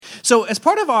So as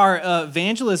part of our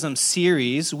evangelism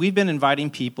series, we've been inviting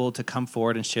people to come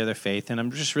forward and share their faith, and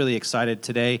I'm just really excited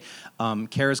today.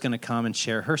 Kara's going to come and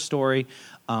share her story.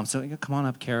 So come on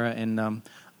up, Kara, and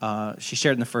she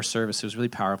shared in the first service. It was really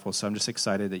powerful, so I'm just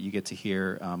excited that you get to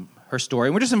hear her story.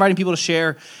 And we're just inviting people to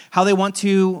share how they want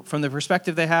to, from the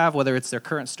perspective they have, whether it's their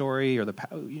current story or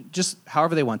just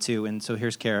however they want to. And so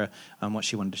here's Kara, what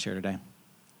she wanted to share today.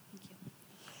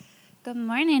 Good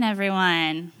morning,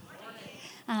 everyone.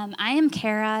 I am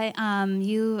Kara.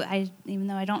 Even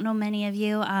though I don't know many of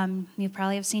you, you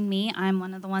probably have seen me. I'm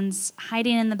one of the ones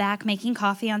hiding in the back making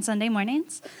coffee on Sunday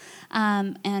mornings.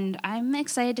 And I'm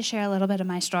excited to share a little bit of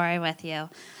my story with you.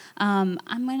 I'm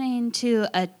going to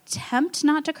attempt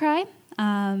not to cry.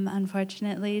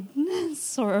 Unfortunately,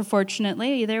 or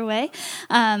fortunately, either way,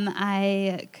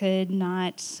 I could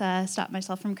not stop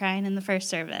myself from crying in the first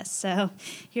service. So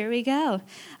here we go.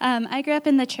 I grew up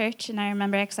in the church, and I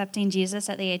remember accepting Jesus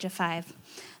at the age of 5.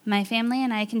 My family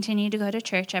and I continued to go to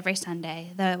church every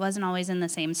Sunday, though it wasn't always in the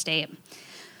same state.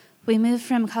 We moved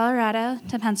from Colorado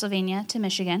to Pennsylvania to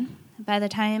Michigan. By the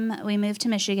time we moved to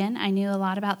Michigan, I knew a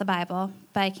lot about the Bible,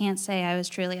 but I can't say I was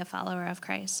truly a follower of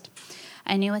Christ.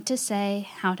 I knew what to say,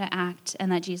 how to act,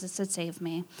 and that Jesus had saved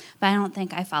me, but I don't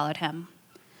think I followed him.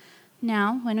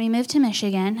 Now, when we moved to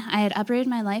Michigan, I had uprooted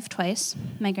my life twice.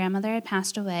 My grandmother had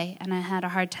passed away, and I had a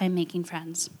hard time making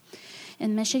friends.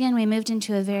 In Michigan, we moved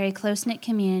into a very close-knit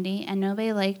community, and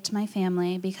nobody liked my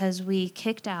family because we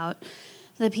kicked out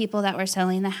the people that were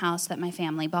selling the house that my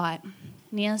family bought.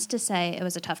 Needless to say, it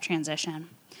was a tough transition.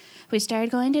 We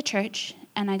started going to church,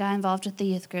 and I got involved with the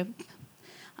youth group.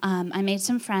 I made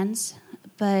some friends,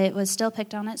 but was still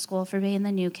picked on at school for being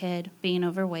the new kid, being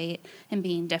overweight, and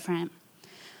being different.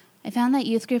 I found that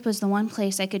youth group was the one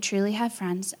place I could truly have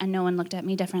friends, and no one looked at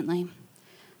me differently.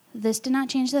 This did not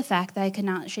change the fact that I could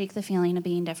not shake the feeling of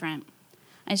being different.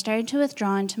 I started to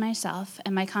withdraw into myself,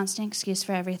 and my constant excuse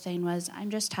for everything was, I'm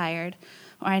just tired,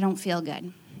 or I don't feel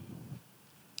good.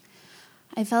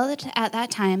 I felt at that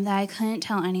time that I couldn't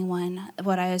tell anyone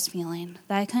what I was feeling,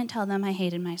 that I couldn't tell them I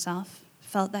hated myself,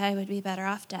 felt that I would be better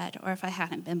off dead or if I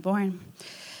hadn't been born.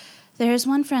 There is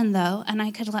one friend, though, and I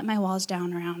could let my walls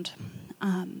down around,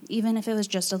 even if it was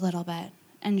just a little bit.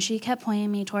 And she kept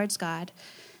pointing me towards God,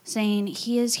 saying,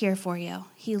 He is here for you,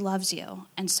 He loves you,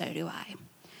 and so do I.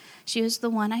 She was the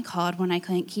one I called when I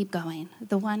couldn't keep going,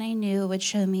 the one I knew would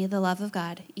show me the love of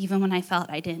God, even when I felt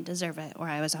I didn't deserve it or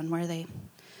I was unworthy.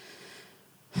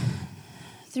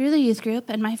 Through the youth group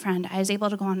and my friend, I was able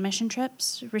to go on mission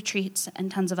trips, retreats, and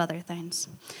tons of other things.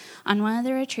 On one of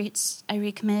the retreats, I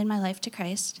recommitted my life to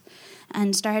Christ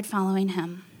and started following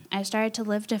him. I started to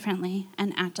live differently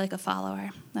and act like a follower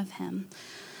of him.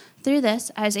 Through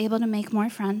this, I was able to make more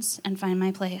friends and find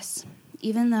my place.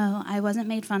 Even though I wasn't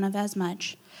made fun of as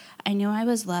much, I knew I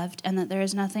was loved and that there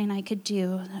was nothing I could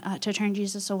do to turn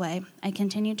Jesus away. I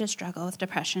continued to struggle with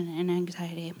depression and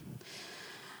anxiety.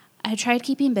 I tried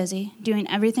keeping busy, doing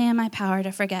everything in my power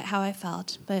to forget how I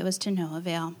felt, but it was to no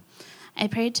avail. I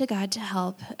prayed to God to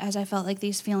help, as I felt like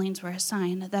these feelings were a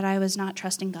sign that I was not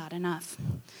trusting God enough.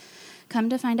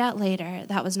 Come to find out later,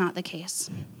 that was not the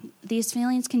case. These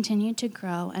feelings continued to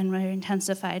grow and were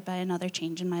intensified by another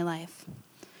change in my life.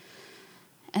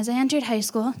 As I entered high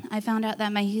school, I found out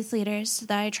that my youth leaders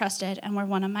that I trusted and were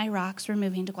one of my rocks were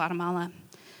moving to Guatemala.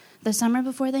 The summer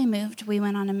before they moved, we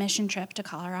went on a mission trip to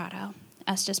Colorado.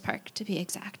 Estes Park, to be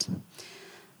exact.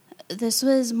 This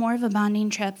was more of a bonding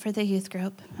trip for the youth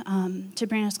group to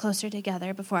bring us closer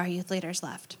together before our youth leaders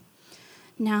left.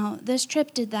 Now, this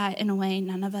trip did that in a way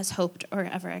none of us hoped or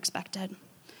ever expected.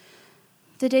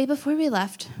 The day before we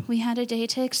left, we had a day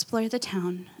to explore the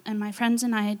town, and my friends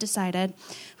and I had decided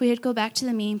we would go back to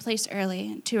the meeting place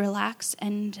early to relax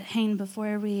and hang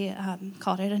before we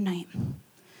called it a night.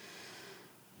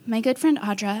 My good friend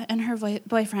Audra and her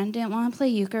boyfriend didn't want to play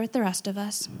euchre with the rest of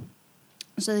us,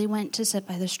 so they went to sit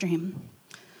by the stream.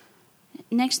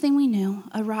 Next thing we knew,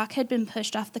 a rock had been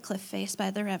pushed off the cliff face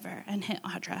by the river and hit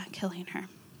Audra, killing her.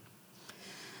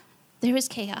 There was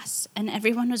chaos, and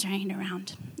everyone was running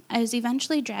around. I was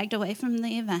eventually dragged away from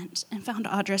the event and found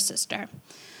Audra's sister.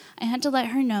 I had to let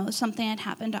her know something had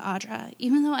happened to Audra,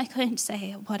 even though I couldn't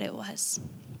say what it was.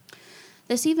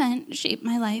 This event shaped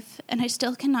my life, and I have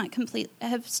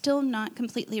still not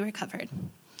completely recovered.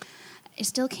 I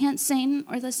still can't sing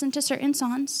or listen to certain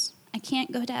songs. I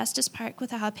can't go to Estes Park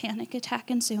without a panic attack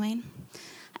ensuing,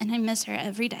 and I miss her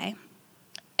every day.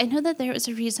 I know that there was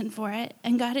a reason for it,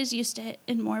 and God has used it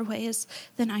in more ways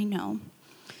than I know,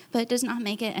 but it does not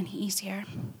make it any easier.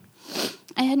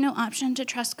 I had no option to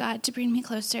trust God to bring me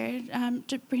closer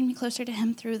to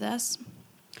Him through this.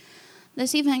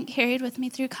 This event carried with me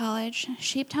through college,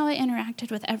 shaped how I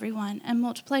interacted with everyone, and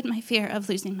multiplied my fear of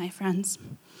losing my friends.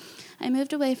 I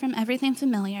moved away from everything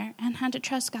familiar and had to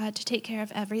trust God to take care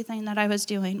of everything that I was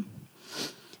doing.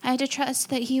 I had to trust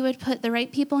that he would put the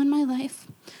right people in my life,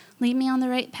 lead me on the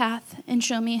right path, and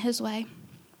show me his way.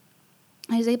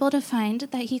 I was able to find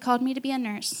that he called me to be a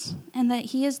nurse and that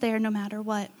he is there no matter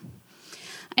what.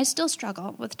 I still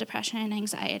struggle with depression and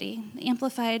anxiety,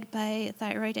 amplified by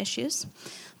thyroid issues.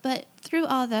 But through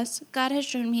all this, God has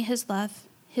shown me his love,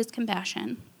 his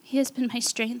compassion. He has been my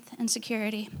strength and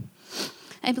security.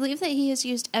 I believe that he has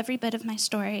used every bit of my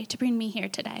story to bring me here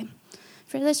today.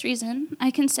 For this reason,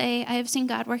 I can say I have seen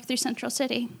God work through Central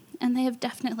City, and they have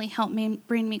definitely helped me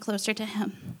bring me closer to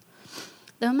him.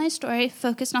 Though my story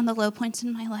focused on the low points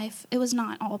in my life, it was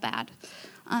not all bad.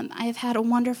 I have had a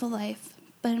wonderful life,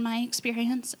 but in my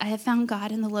experience, I have found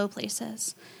God in the low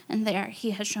places, and there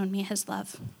he has shown me his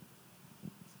love.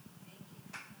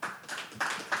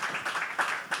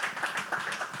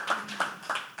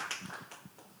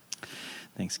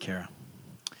 Thanks, Kara.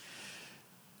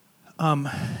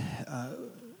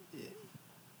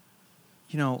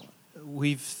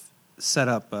 We've set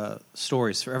up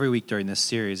stories for every week during this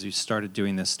series. We started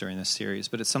doing this during this series,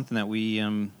 but it's something that we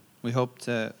hope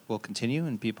to will continue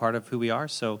and be a part of who we are.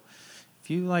 So, if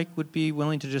you would be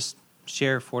willing to just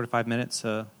share 4 to 5 minutes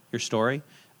your story,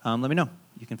 let me know.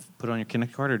 You can put it on your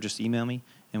Connect card or just email me,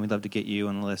 and we'd love to get you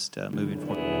on the list moving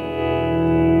forward.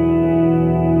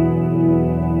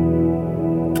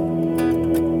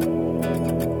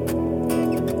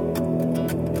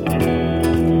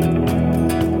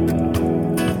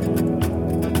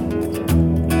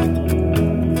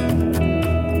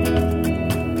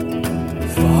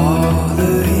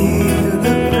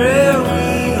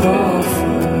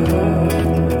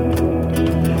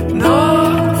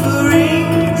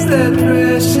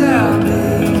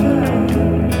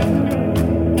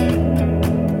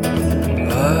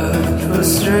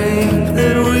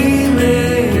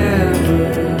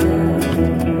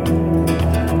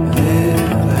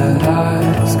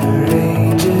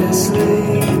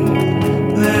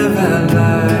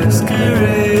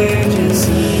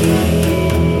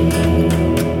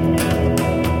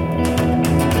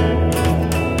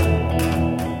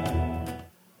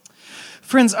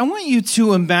 Friends, I want you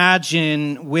to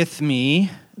imagine with me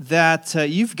that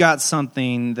you've got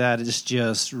something that is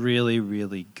just really,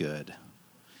 really good.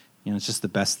 It's just the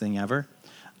best thing ever.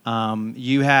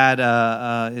 You had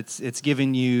it's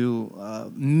given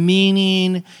you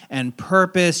meaning and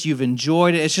purpose. You've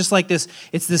enjoyed it. It's just like this.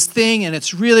 It's this thing, and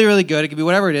it's really, really good. It could be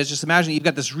whatever it is. Just imagine you've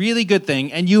got this really good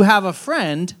thing, and you have a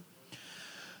friend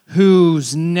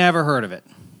who's never heard of it.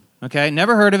 Okay,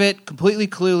 never heard of it. Completely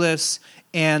clueless.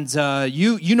 And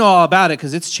you know all about it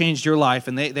because it's changed your life,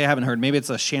 and they haven't heard. Maybe it's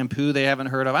a shampoo they haven't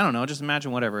heard of. I don't know. Just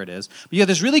imagine whatever it is. But you have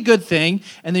this really good thing,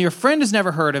 and then your friend has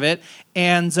never heard of it,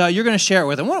 and you're going to share it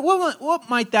with them. What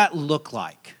might that look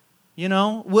like?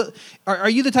 Are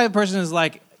you the type of person who's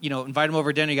like, invite them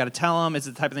over dinner, you got to tell them? Is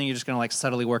it the type of thing you're just going to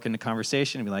subtly work into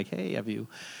conversation and be like, hey,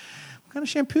 what kind of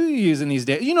shampoo are you using these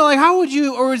days? How would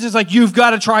you, or is it like, you've got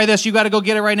to try this, you got to go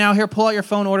get it right now, here, pull out your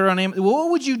phone, order it on Amazon.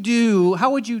 What would you do? How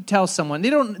would you tell someone?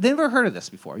 They've never heard of this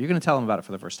before. You're going to tell them about it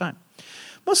for the first time.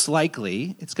 Most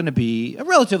likely, it's going to be a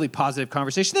relatively positive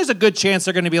conversation. There's a good chance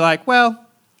they're going to be like, well,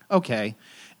 okay,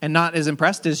 and not as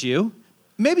impressed as you.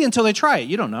 Maybe until they try it,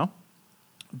 you don't know.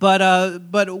 But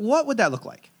what would that look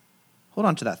like? Hold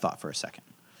on to that thought for a second.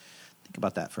 Think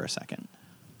about that for a second.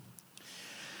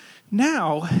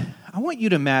 Now, I want you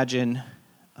to imagine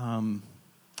that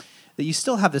you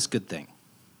still have this good thing.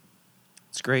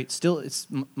 It's great. Still, it's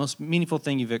the most meaningful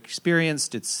thing you've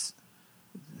experienced. It's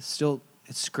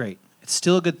great. It's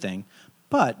still a good thing.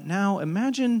 But now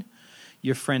imagine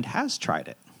your friend has tried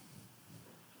it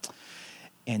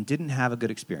and didn't have a good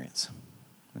experience.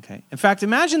 Okay. In fact,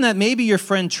 imagine that maybe your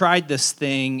friend tried this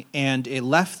thing and it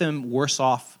left them worse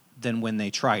off than when they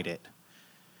tried it.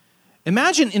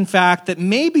 Imagine, in fact, that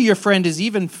maybe your friend is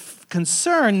even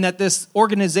concerned that this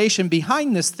organization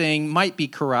behind this thing might be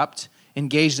corrupt,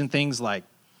 engaged in things like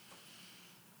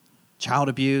child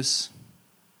abuse,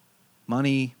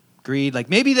 money, greed.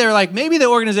 Maybe the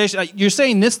organization, you're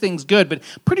saying this thing's good, but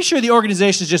pretty sure the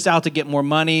organization is just out to get more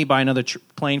money, buy another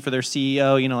plane for their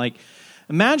CEO.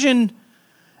 Imagine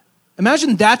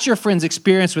that's your friend's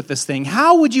experience with this thing.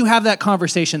 How would you have that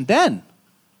conversation then?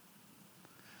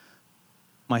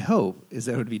 My hope is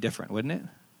that it would be different, wouldn't it?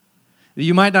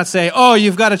 You might not say, oh,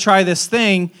 you've got to try this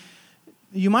thing.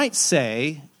 You might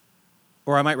say,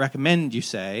 or I might recommend you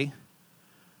say,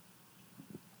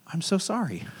 I'm so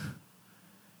sorry.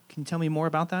 Can you tell me more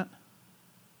about that?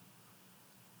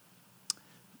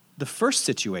 the first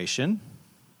situation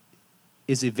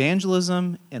is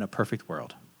evangelism in a perfect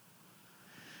world.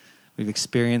 We've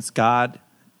experienced God.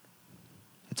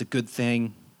 It's a good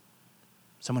thing.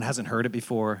 Someone hasn't heard it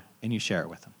before, and you share it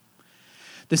with them.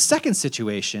 The second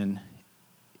situation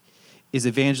is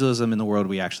evangelism in the world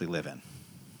we actually live in.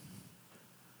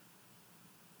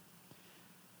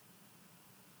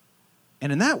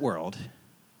 And in that world,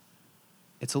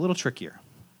 it's a little trickier.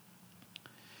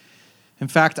 In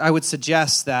fact, I would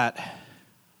suggest that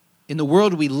in the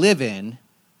world we live in,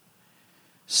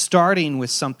 starting with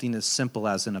something as simple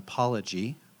as an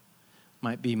apology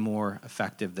might be more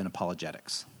effective than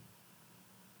apologetics.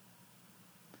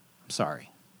 I'm sorry.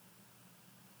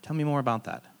 Tell me more about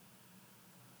that.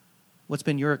 What's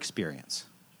been your experience?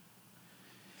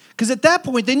 Because at that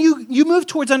point, then you move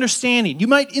towards understanding. You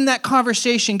might, in that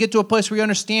conversation, get to a place where you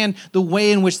understand the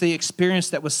way in which they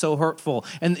experienced that was so hurtful.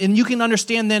 And you can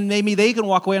understand then, maybe they can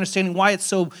walk away understanding why it's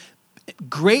so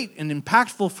great and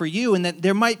impactful for you, and that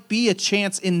there might be a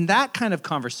chance in that kind of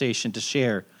conversation to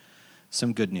share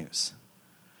some good news.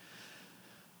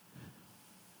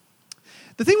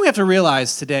 The thing we have to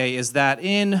realize today is that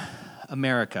in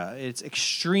America, it's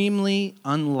extremely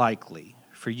unlikely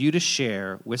for you to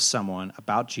share with someone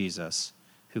about Jesus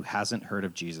who hasn't heard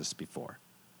of Jesus before.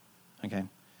 Okay?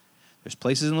 There's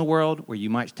places in the world where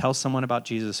you might tell someone about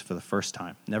Jesus for the first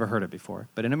time, never heard it before.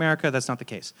 But in America, that's not the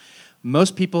case.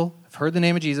 Most people have heard the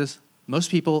name of Jesus. Most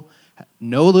people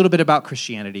know a little bit about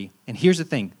Christianity. And here's the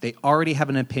thing, they already have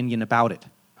an opinion about it.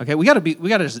 Okay? We got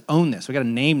to just own this. We got to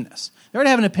name this. They already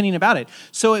have an opinion about it.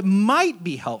 So it might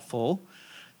be helpful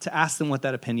to ask them what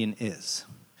that opinion is.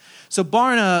 So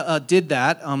Barna did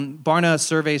that. Barna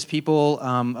surveys people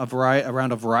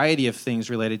around a variety of things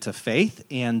related to faith,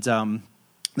 and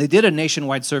they did a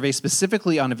nationwide survey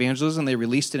specifically on evangelism. They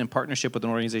released it in partnership with an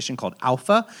organization called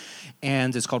Alpha,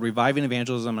 and it's called Reviving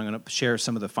Evangelism. I'm going to share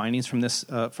some of the findings from this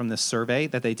survey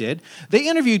that they did. They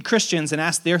interviewed Christians and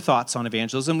asked their thoughts on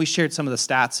evangelism. We shared some of the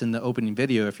stats in the opening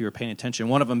video if you were paying attention.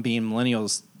 One of them being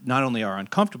millennials not only are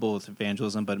uncomfortable with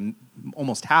evangelism, but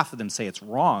almost half of them say it's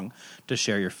wrong to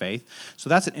share your faith. So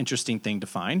that's an interesting thing to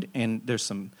find, and there's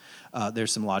some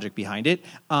logic behind it.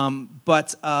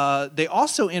 But they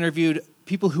also interviewed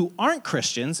people who aren't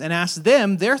Christians and asked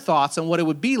them their thoughts on what it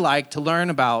would be like to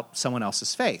learn about someone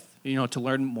else's faith, to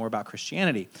learn more about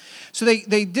Christianity. So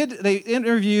they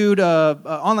interviewed an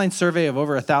online survey of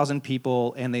over 1,000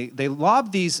 people, and they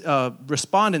lobbed these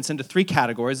respondents into three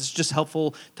categories. It's just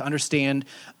helpful to understand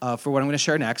for what I'm going to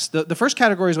share next. The first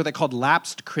category is what they called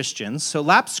lapsed Christians. So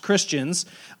lapsed Christians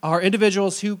are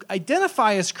individuals who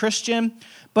identify as Christian,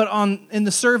 but in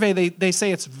the survey, they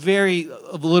say it's very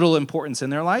of little importance in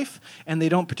their life, and they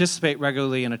don't participate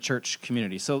regularly in a church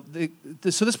community. So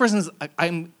this person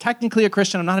I'm technically a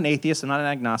Christian. I'm not an atheist. I'm not an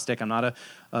agnostic. I'm not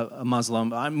a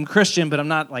Muslim. I'm Christian, but I'm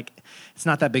not it's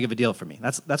not that big of a deal for me.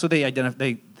 That's what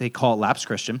they call lapsed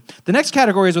Christian. The next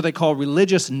category is what they call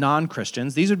religious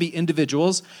non-Christians. These would be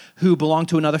individuals who belong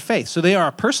to another faith. So they are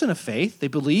a person of faith. They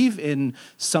believe in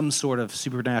some sort of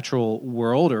supernatural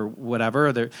world or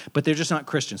whatever, but they're just not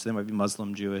Christians. So they might be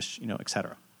Muslim, Jewish,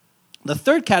 etc. The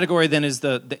third category then is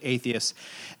the atheist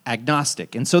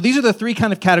agnostic. And so these are the three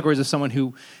kind of categories of someone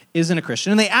who isn't a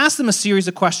Christian. And they asked them a series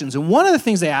of questions. And one of the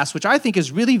things they asked, which I think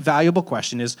is really valuable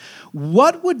question, is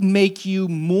what would make you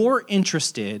more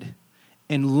interested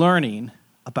in learning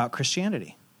about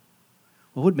Christianity?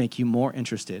 What would make you more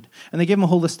interested? And they gave them a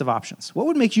whole list of options. What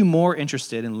would make you more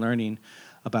interested in learning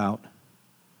about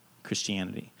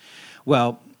Christianity?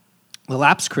 Well, the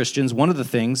lapsed Christians, one of the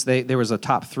things, there was a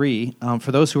top three.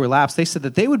 For those who were lapsed, they said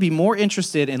that they would be more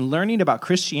interested in learning about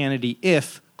Christianity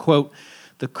if, quote,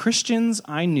 the Christians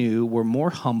I knew were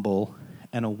more humble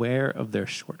and aware of their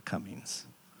shortcomings.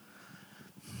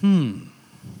 Let's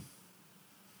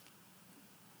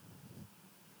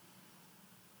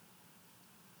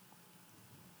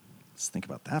think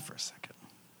about that for a second.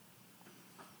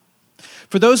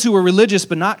 For those who were religious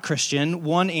but not Christian,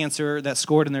 one answer that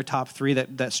scored in their top three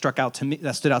that stood out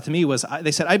to me was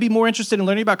they said, I'd be more interested in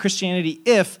learning about Christianity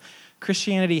if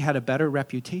Christianity had a better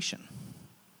reputation.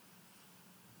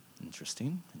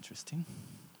 Interesting.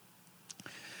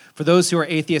 For those who are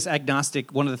atheist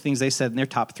agnostic, one of the things they said in their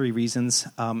top three reasons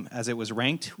as it was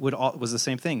ranked was the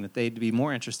same thing, that they'd be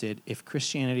more interested if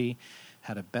Christianity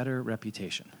had a better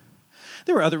reputation.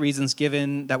 There were other reasons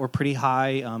given that were pretty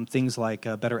high, things like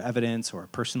better evidence or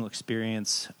personal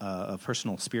experience, a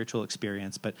personal spiritual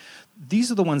experience, but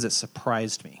these are the ones that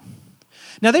surprised me.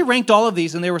 Now, they ranked all of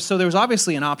these, and there was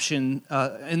obviously an option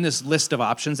in this list of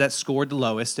options that scored the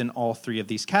lowest in all three of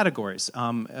these categories.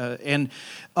 And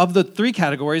of the three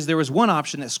categories, there was one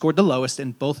option that scored the lowest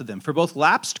in both of them. For both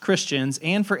lapsed Christians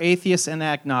and for atheists and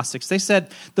agnostics, they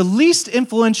said the least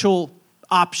influential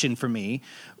option for me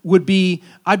would be,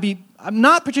 I'm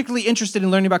not particularly interested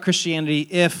in learning about Christianity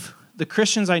if the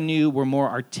Christians I knew were more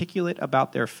articulate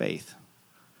about their faith.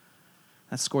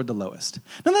 That scored the lowest.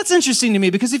 Now, that's interesting to me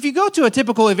because if you go to a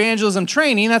typical evangelism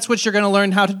training, that's what you're going to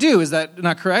learn how to do. Is that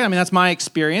not correct? I mean, that's my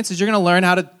experience, is you're going to learn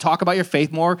how to talk about your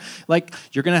faith more. Like,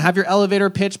 you're going to have your elevator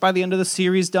pitch by the end of the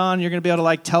series done. You're going to be able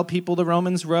to, tell people the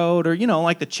Romans road or,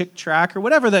 the Chick track or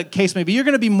whatever the case may be. You're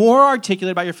going to be more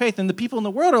articulate about your faith. And the people in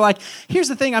the world are like, here's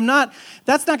the thing,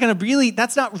 that's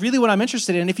not really what I'm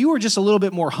interested in. If you were just a little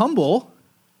bit more humble,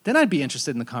 then I'd be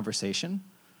interested in the conversation.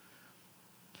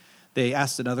 They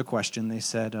asked another question. They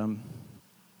said,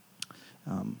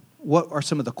 what are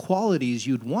some of the qualities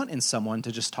you'd want in someone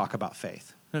to just talk about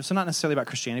faith? So not necessarily about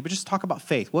Christianity, but just talk about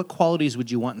faith. What qualities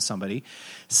would you want in somebody?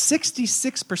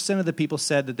 66% of the people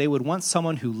said that they would want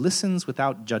someone who listens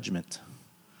without judgment.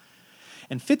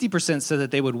 And 50% said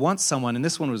that they would want someone, and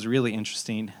this one was really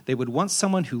interesting, they would want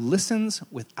someone who listens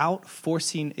without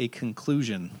forcing a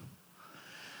conclusion,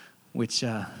 which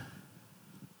I've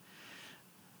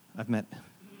met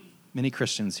many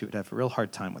Christians who would have a real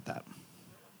hard time with that.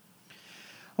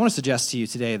 I want to suggest to you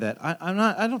today that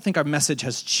I don't think our message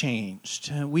has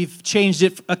changed. We've changed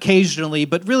it occasionally,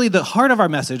 but really the heart of our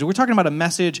message, we're talking about a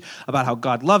message about how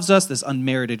God loves us, this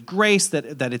unmerited grace, that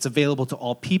it's available to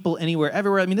all people, anywhere,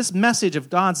 everywhere. I mean, this message of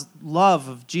God's love,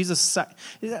 of Jesus, that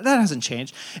hasn't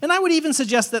changed. And I would even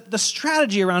suggest that the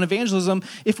strategy around evangelism,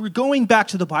 if we're going back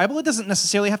to the Bible, it doesn't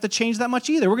necessarily have to change that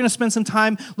much either. We're going to spend some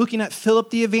time looking at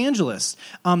Philip the evangelist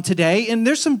today, and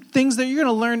there's some things that you're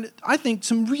going to learn, I think,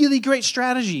 some really great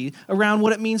strategy around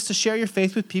what it means to share your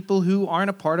faith with people who aren't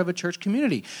a part of a church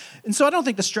community. And so I don't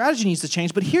think the strategy needs to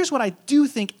change, but here's what I do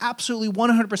think absolutely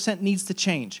 100% needs to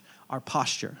change: our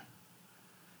posture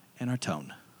and our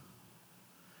tone.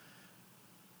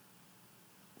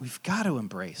 We've got to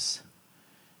embrace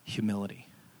humility.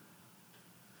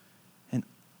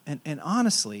 And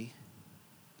honestly,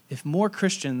 if more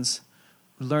Christians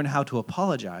learn how to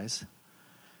apologize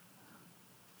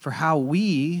for how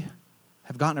we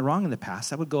have gotten it wrong in the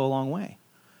past, that would go a long way.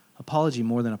 Apology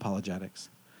more than apologetics.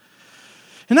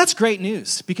 And that's great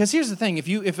news, because here's the thing.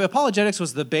 If apologetics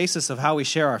was the basis of how we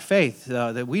share our faith,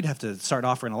 that we'd have to start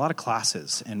offering a lot of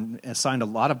classes and assign a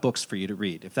lot of books for you to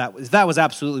read. If that was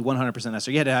absolutely 100%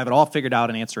 necessary, you had to have it all figured out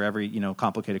and answer every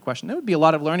complicated question. That would be a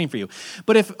lot of learning for you.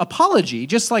 But if apology,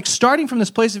 just like starting from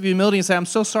this place of humility and say, I'm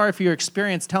so sorry for your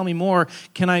experience, tell me more,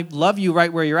 can I love you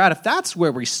right where you're at? If that's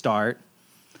where we start,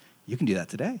 you can do that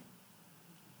today.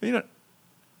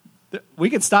 We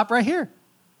could stop right here.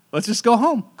 Let's just go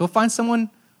home. Go find someone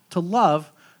to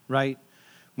love right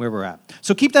where we're at.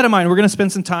 So keep that in mind. We're going to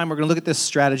spend some time. We're going to look at this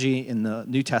strategy in the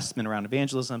New Testament around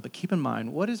evangelism. But keep in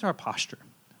mind, what is our posture?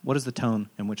 What is the tone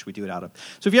in which we do it out of?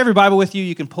 So if you have your Bible with you,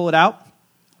 you can pull it out.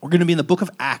 We're going to be in the book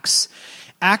of Acts.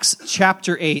 Acts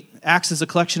chapter 8. Acts is a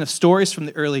collection of stories from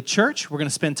the early church. We're going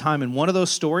to spend time in one of those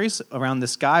stories around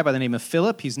this guy by the name of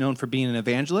Philip. He's known for being an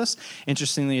evangelist.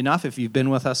 Interestingly enough, if you've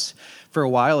been with us for a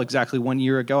while, exactly 1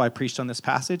 year ago, I preached on this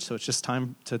passage, so it's just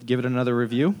time to give it another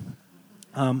review.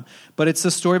 But it's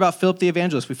a story about Philip the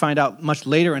evangelist. We find out much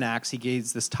later in Acts he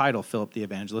gave this title, Philip the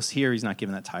evangelist. Here he's not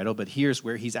given that title, but here's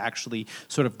where he's actually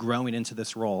sort of growing into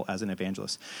this role as an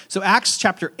evangelist. So Acts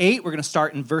chapter 8, we're going to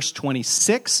start in verse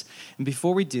 26. And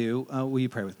before we do, will you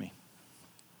pray with me?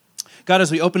 God, as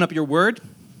we open up your word,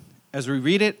 as we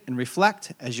read it and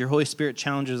reflect, as your Holy Spirit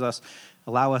challenges us,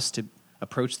 allow us to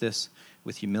approach this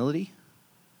with humility.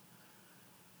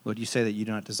 Lord, you say that you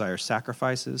do not desire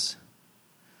sacrifices,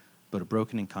 but a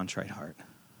broken and contrite heart.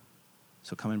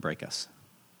 So come and break us,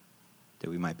 that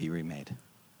we might be remade.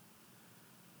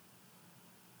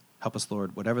 Help us,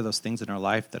 Lord, whatever those things in our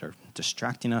life that are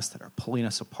distracting us, that are pulling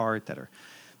us apart, that are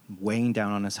weighing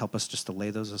down on us, help us just to lay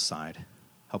those aside.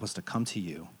 Help us to come to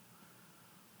you,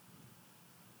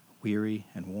 weary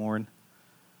and worn,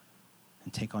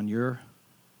 and take on your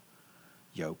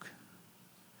yoke.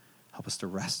 Help us to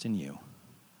rest in you.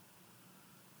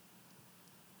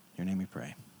 In your name we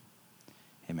pray.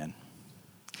 Amen.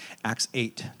 Acts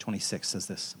 8:26 says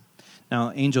this. Now,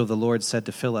 an angel of the Lord said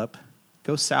to Philip,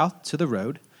 go south to the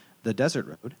road, the desert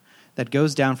road, that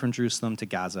goes down from Jerusalem to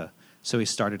Gaza. So he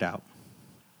started out.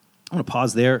 I want to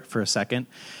pause there for a second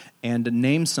and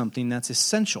name something that's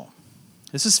essential.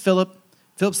 This is Philip.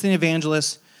 Philip's the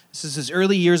evangelist. This is his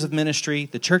early years of ministry.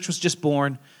 The church was just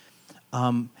born.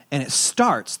 And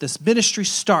this ministry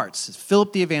starts,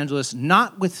 Philip the evangelist,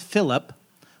 not with Philip,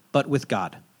 but with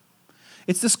God.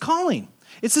 It's this calling.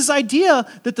 It's this idea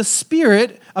that the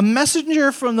Spirit, a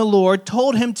messenger from the Lord,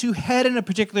 told him to head in a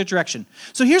particular direction.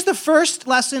 So here's the first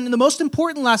lesson and the most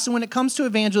important lesson when it comes to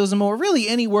evangelism, or really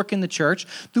any work in the church.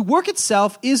 The work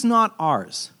itself is not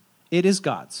ours. It is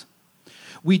God's.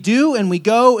 We do and we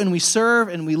go and we serve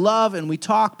and we love and we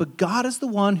talk, but God is the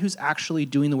one who's actually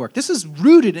doing the work. This is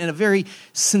rooted in a very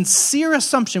sincere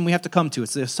assumption we have to come to.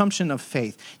 It's the assumption of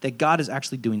faith that God is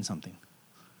actually doing something.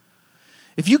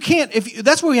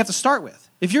 That's where we have to start with.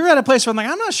 If you're at a place where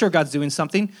I'm not sure God's doing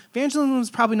something, evangelism is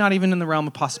probably not even in the realm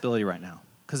of possibility right now,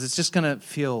 because it's just going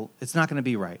to it's not going to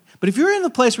be right. But if you're in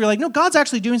the place where you're like, no, God's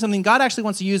actually doing something, God actually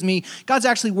wants to use me, God's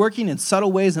actually working in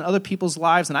subtle ways in other people's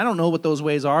lives, and I don't know what those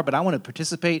ways are, but I want to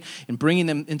participate in bringing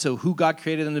them into who God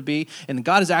created them to be, and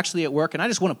God is actually at work, and I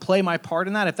just want to play my part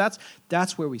in that,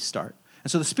 that's where we start.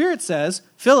 And so the Spirit says,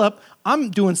 Philip,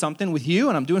 I'm doing something with you,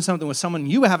 and I'm doing something with someone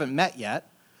you haven't met yet,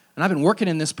 and I've been working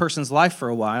in this person's life for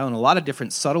a while in a lot of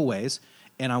different subtle ways,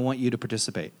 and I want you to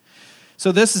participate.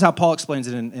 So this is how Paul explains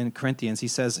it in Corinthians. He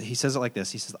says it like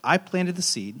this. He says, I planted the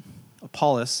seed,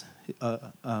 Apollos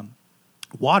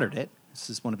watered it. This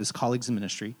is one of his colleagues in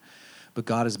ministry, but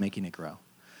God is making it grow.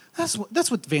 That's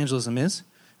what evangelism is.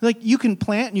 Like, you can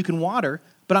plant and you can water,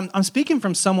 but I'm speaking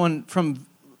from someone from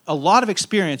a lot of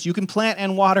experience. You can plant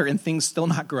and water and things still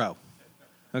not grow,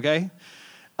 okay?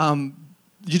 You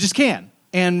just can.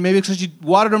 And maybe because you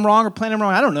watered them wrong or planted them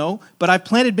wrong, I don't know. But I've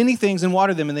planted many things and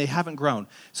watered them, and they haven't grown.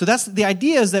 So that's the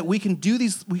idea, is that we can do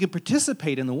these, we can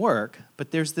participate in the work,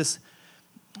 but there's this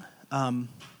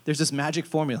magic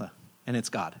formula, and it's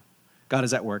God. God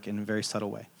is at work in a very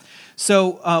subtle way.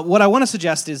 So what I want to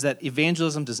suggest is that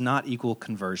evangelism does not equal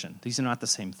conversion. These are not the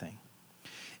same thing.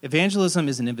 Evangelism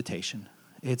is an invitation.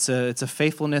 It's a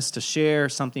faithfulness to share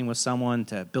something with someone,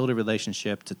 to build a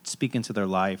relationship, to speak into their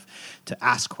life, to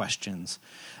ask questions.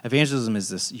 Evangelism is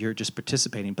this, you're just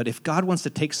participating. But if God wants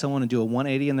to take someone and do a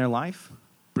 180 in their life,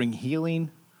 bring healing,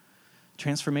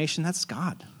 transformation, that's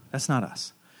God. That's not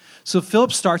us. So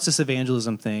Philip starts this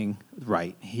evangelism thing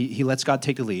right. He lets God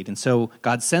take the lead. And so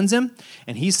God sends him,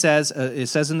 and he says, it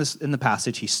says in the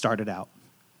passage, he started out,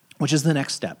 which is the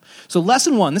next step. So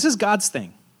lesson one, this is God's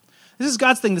thing. This is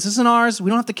God's thing. This isn't ours. We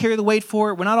don't have to carry the weight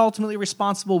for it. We're not ultimately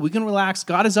responsible. We can relax.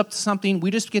 God is up to something. We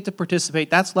just get to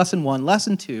participate. That's lesson one.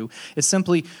 Lesson two is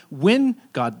simply, when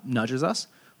God nudges us,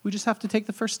 we just have to take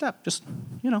the first step. Just,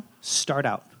 start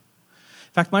out.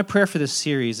 In fact, my prayer for this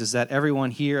series is that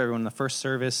everyone here, everyone in the first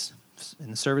service,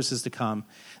 in the services to come,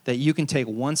 that you can take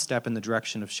one step in the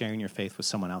direction of sharing your faith with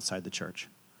someone outside the church.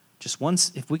 Just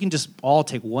once, if we can just all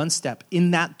take one step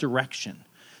in that direction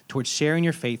towards sharing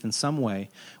your faith in some way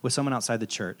with someone outside the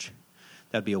church,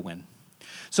 that'd be a win.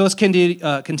 So let's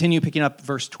continue picking up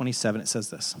verse 27. It says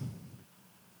this.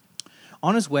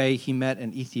 On his way, he met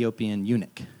an Ethiopian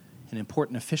eunuch, an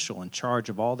important official in charge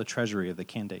of all the treasury of the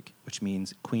Kandake, which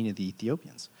means Queen of the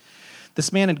Ethiopians.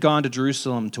 This man had gone to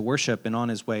Jerusalem to worship, and on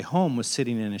his way home was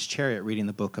sitting in his chariot reading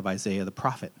the book of Isaiah the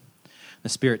prophet. The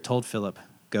Spirit told Philip,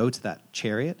 go to that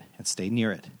chariot and stay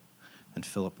near it. And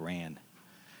Philip ran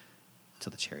to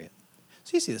the chariot.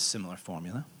 So you see this similar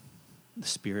formula. The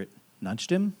Spirit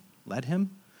nudged him, led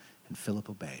him, and Philip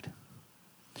obeyed.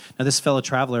 Now this fellow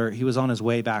traveler, he was on his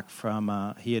way back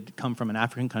he had come from an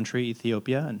African country,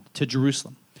 Ethiopia, and to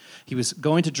Jerusalem. He was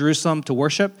going to Jerusalem to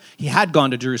worship. He had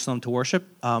gone to Jerusalem to worship,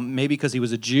 maybe because he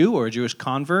was a Jew or a Jewish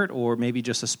convert, or maybe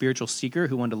just a spiritual seeker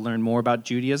who wanted to learn more about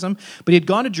Judaism. But he had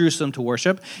gone to Jerusalem to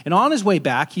worship, and on his way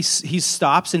back, he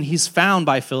stops and he's found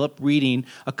by Philip reading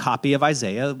a copy of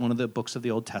Isaiah, one of the books of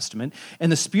the Old Testament,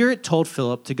 and the Spirit told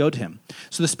Philip to go to him.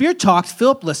 So the Spirit talked,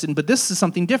 Philip listened, but this is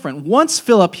something different. Once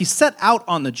he set out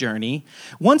on the journey,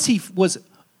 once he was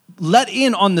let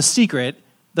in on the secret,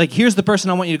 like, here's the person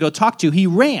I want you to go talk to, he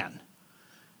ran.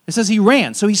 It says he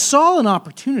ran. So he saw an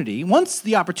opportunity. Once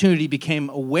the opportunity became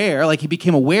aware, he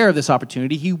became aware of this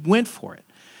opportunity, he went for it.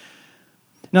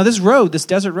 Now this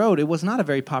desert road, it was not a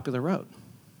very popular road.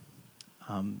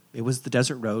 It was the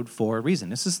desert road for a reason.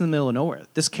 This is in the middle of nowhere.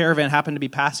 This caravan happened to be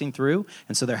passing through,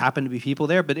 and so there happened to be people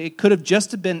there, but it could have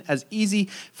just been as easy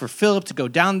for Philip to go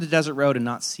down the desert road and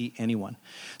not see anyone.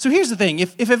 So here's the thing.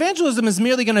 If evangelism is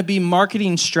merely going to be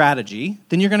marketing strategy,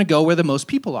 then you're going to go where the most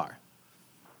people are.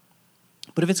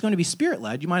 But if it's going to be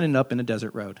Spirit-led, you might end up in a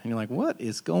desert road. And you're like, what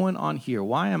is going on here?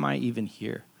 Why am I even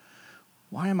here?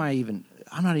 I'm not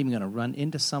even going to run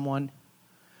into someone.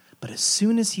 But as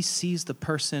soon as he sees the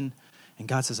person, and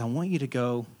God says, I want you to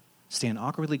go stand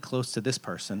awkwardly close to this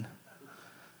person.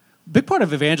 Big part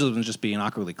of evangelism is just being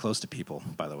awkwardly close to people,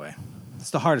 by the way. It's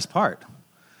the hardest part.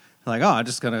 Like, oh, I'm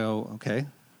just going to go, okay,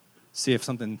 see if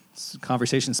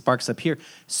conversation sparks up here.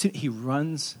 So he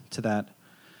runs to that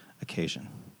occasion.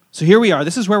 So here we are.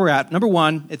 This is where we're at. Number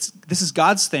one, this is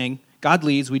God's thing. God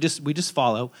leads. We just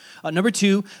follow. Number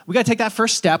two, we got to take that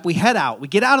first step. We head out. We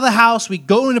get out of the house. We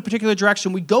go in a particular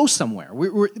direction. We go somewhere.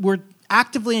 We're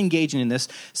actively engaging in this.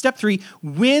 Step three,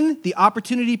 when the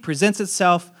opportunity presents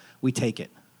itself, we take it.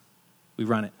 We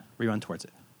run it. We run towards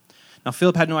it. Now,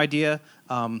 Philip had no idea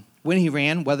when he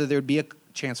ran whether there would be a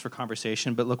chance for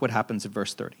conversation, but look what happens in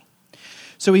verse 30.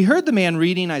 So he heard the man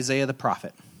reading Isaiah the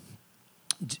prophet.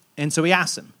 And so he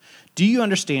asked him, "Do you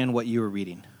understand what you were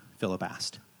reading?" Philip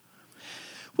asked.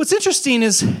 What's interesting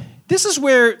is this is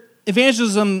where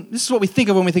evangelism, this is what we think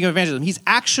of when we think of evangelism. He's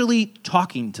actually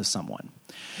talking to someone.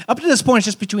 Up to this point, it's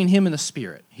just between him and the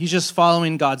Spirit. He's just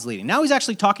following God's leading. Now he's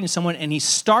actually talking to someone, and he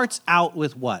starts out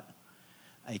with what?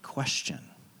 A question.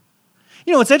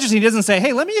 You know, what's interesting, he doesn't say,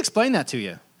 hey, let me explain that to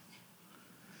you.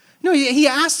 No, he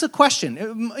asks a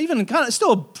question, even kind of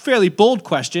still a fairly bold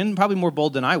question, probably more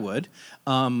bold than I would,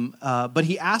 but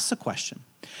he asks a question.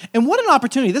 And what an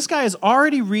opportunity. This guy is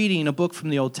already reading a book from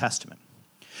the Old Testament.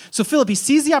 So Philip, he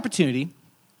sees the opportunity.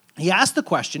 He asks the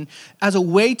question as a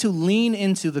way to lean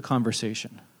into the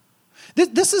conversation.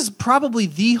 This is probably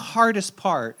the hardest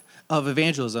part of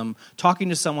evangelism, talking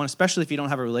to someone, especially if you don't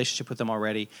have a relationship with them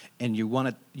already, and you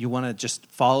want to just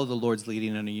follow the Lord's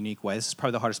leading in a unique way. This is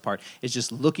probably the hardest part, is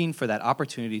just looking for that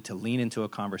opportunity to lean into a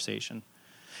conversation.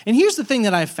 And here's the thing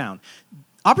that I've found.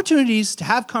 Opportunities to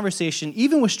have conversation,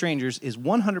 even with strangers, is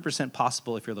 100%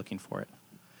 possible if you're looking for it.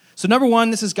 So number one,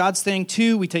 this is God's thing.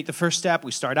 Two, we take the first step.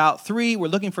 We start out. Three, we're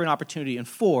looking for an opportunity. And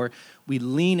four, we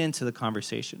lean into the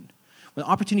conversation. When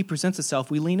the opportunity presents itself,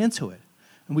 we lean into it.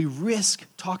 And we risk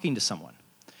talking to someone.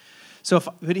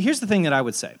 But here's the thing that I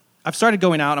would say. I've started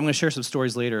going out. I'm going to share some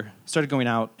stories later. Started going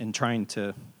out and trying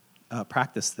to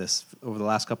practice this over the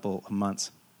last couple of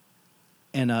months.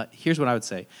 And here's what I would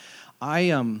say.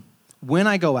 When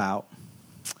I go out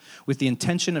with the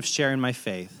intention of sharing my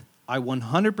faith, I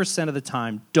 100% of the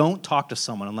time don't talk to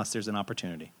someone unless there's an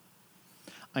opportunity.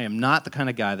 I am not the kind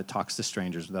of guy that talks to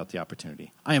strangers without the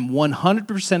opportunity. I am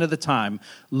 100% of the time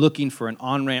looking for an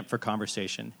on-ramp for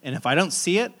conversation. And if I don't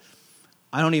see it,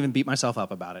 I don't even beat myself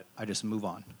up about it. I just move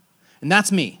on. And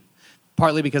that's me,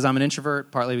 partly because I'm an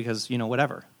introvert, partly because,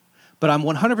 whatever. But I'm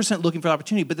 100% looking for the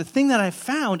opportunity. But the thing that I've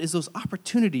found is those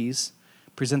opportunities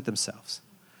present themselves.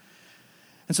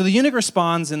 And so the eunuch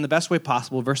responds in the best way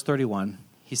possible, verse 31.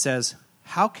 He says,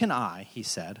 "How can I," he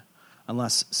said,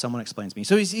 "unless someone explains me."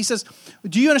 So he says,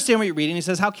 "Do you understand what you're reading?" He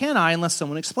says, "How can I unless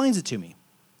someone explains it to me?"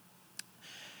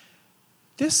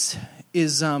 This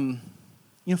is,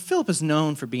 Philip is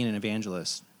known for being an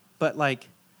evangelist, but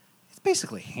it's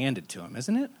basically handed to him,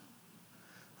 isn't it?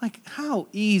 How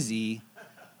easy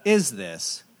is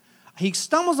this? He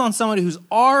stumbles on somebody who's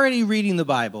already reading the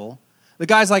Bible. The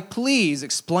guy's like, "Please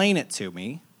explain it to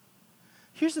me."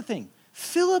 Here's the thing.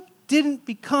 Philip didn't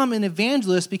become an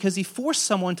evangelist because he forced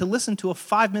someone to listen to a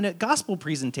 5-minute gospel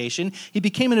presentation. He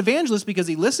became an evangelist because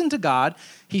he listened to God.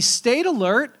 He stayed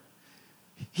alert.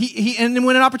 And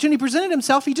when an opportunity presented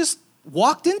himself, he just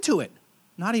walked into it,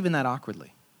 not even that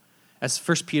awkwardly. As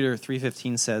 1 Peter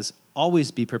 3:15 says,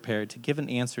 "Always be prepared to give an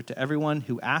answer to everyone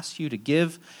who asks you to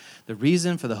give the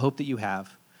reason for the hope that you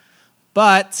have.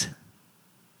 But,"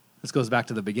 this goes back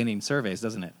to the beginning surveys,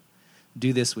 doesn't it?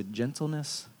 "Do this with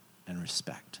gentleness and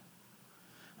respect."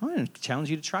 I'm going to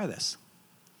challenge you to try this.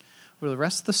 For the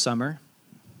rest of the summer,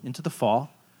 into the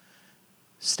fall,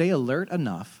 stay alert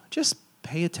enough, just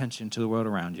pay attention to the world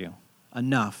around you,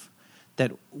 enough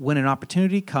that when an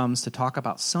opportunity comes to talk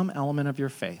about some element of your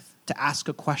faith, to ask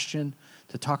a question,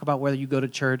 to talk about whether you go to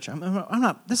church, I'm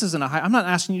not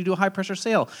asking you to do a high-pressure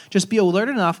sale. Just be alert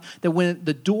enough that when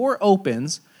the door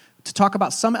opens to talk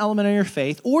about some element of your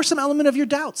faith or some element of your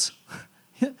doubts,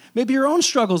 maybe your own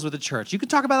struggles with the church. You can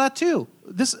talk about that too.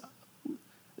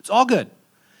 It's all good.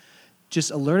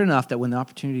 Just alert enough that when the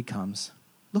opportunity comes,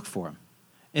 look for them.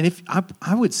 And if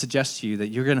I would suggest to you that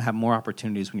you're going to have more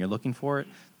opportunities when you're looking for it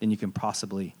than you can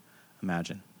possibly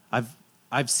imagine.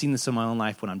 I've seen this in my own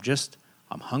life when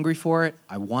I'm hungry for it,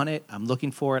 I want it, I'm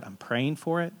looking for it, I'm praying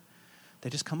for it.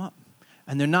 They just come up.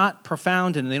 And they're not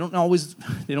profound, and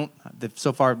they've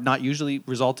so far not usually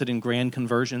resulted in grand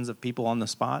conversions of people on the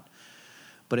spot.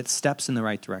 But it's steps in the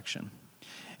right direction.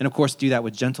 And of course, do that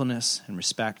with gentleness and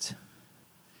respect,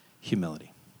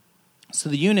 humility. So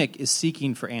the eunuch is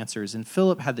seeking for answers, and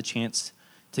Philip had the chance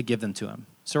to give them to him.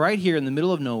 So right here in the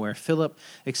middle of nowhere, Philip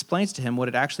explains to him what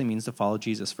it actually means to follow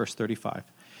Jesus, verse 35.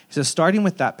 He says, starting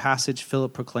with that passage,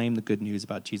 Philip proclaimed the good news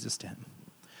about Jesus to him.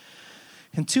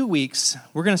 In 2 weeks,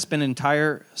 we're going to spend an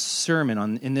entire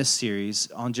sermon in this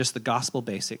series on just the gospel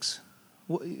basics.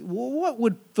 What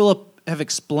would Philip have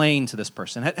explained to this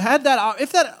person? If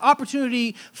that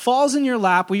opportunity falls in your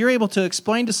lap where you're able to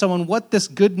explain to someone what this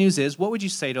good news is, what would you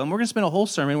say to them? We're going to spend a whole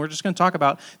sermon. We're just going to talk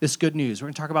about this good news. We're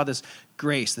going to talk about this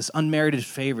grace, this unmerited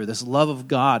favor, this love of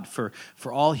God for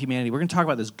all humanity. We're going to talk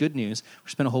about this good news. We're going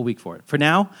to spend a whole week for it. For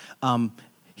now,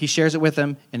 he shares it with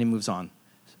them, and he moves on.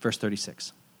 Verse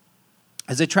 36.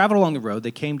 As they traveled along the road,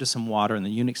 they came to some water, and the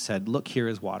eunuch said, "Look, here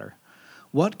is water.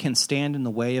 What can stand in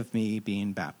the way of me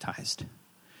being baptized?"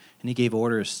 And he gave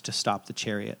orders to stop the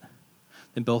chariot.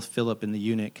 Then both Philip and the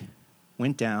eunuch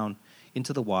went down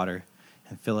into the water,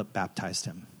 and Philip baptized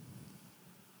him.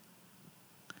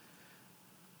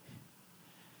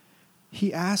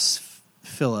 He asks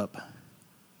Philip,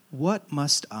 what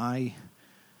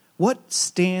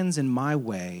stands in my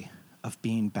way of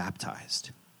being baptized?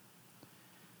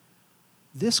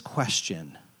 This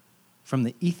question from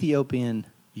the Ethiopian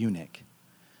eunuch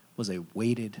was a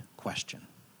weighted question.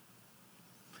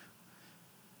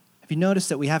 Have you noticed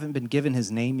that we haven't been given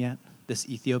his name yet, this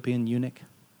Ethiopian eunuch?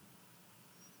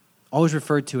 Always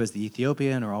referred to as the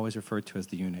Ethiopian or always referred to as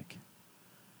the eunuch.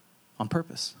 On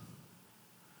purpose.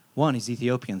 One, he's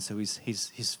Ethiopian, so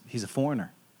he's a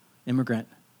foreigner, immigrant,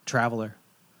 traveler,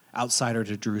 outsider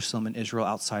to Jerusalem and Israel,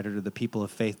 outsider to the people of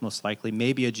faith most likely.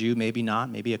 Maybe a Jew, maybe not,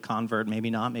 maybe a convert, maybe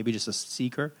not, maybe just a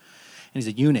seeker. And he's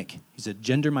a eunuch. He's a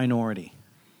gender minority.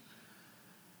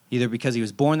 Either because he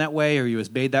was born that way or he was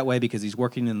made that way because he's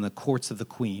working in the courts of the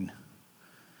queen.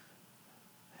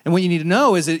 And what you need to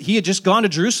know is that he had just gone to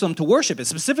Jerusalem to worship. It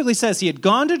specifically says he had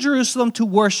gone to Jerusalem to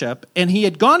worship, and he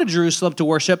had gone to Jerusalem to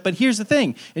worship. But here's the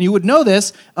thing, and you would know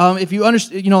this if you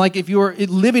understand. Like if you were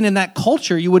living in that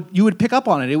culture, you would pick up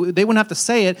on it. They wouldn't have to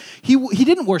say it. He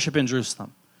didn't worship in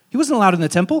Jerusalem. He wasn't allowed in the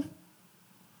temple.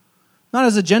 Not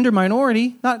as a gender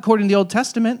minority, not according to the Old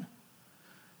Testament.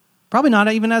 Probably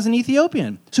not even as an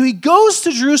Ethiopian. So he goes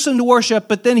to Jerusalem to worship,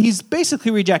 but then he's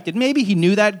basically rejected. Maybe he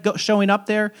knew that showing up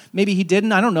there. Maybe he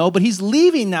didn't. I don't know. But he's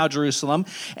leaving now Jerusalem,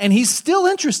 and he's still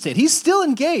interested. He's still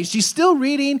engaged. He's still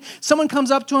reading. Someone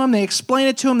comes up to him. They explain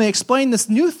it to him. They explain this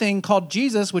new thing called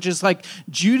Jesus, which is like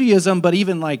Judaism, but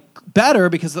even like better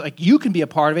because like you can be a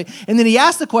part of it. And then he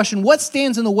asks the question, what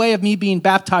stands in the way of me being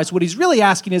baptized? What he's really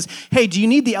asking is, hey, do you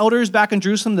need the elders back in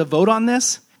Jerusalem to vote on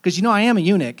this? Because I am a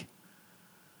eunuch.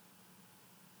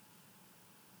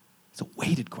 It's a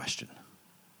weighted question.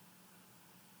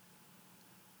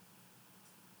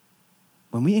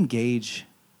 When we engage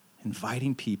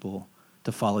inviting people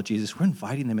to follow Jesus, we're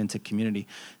inviting them into community.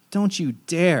 Don't you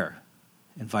dare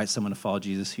invite someone to follow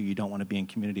Jesus who you don't want to be in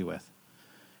community with.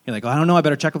 You're like, I don't know, I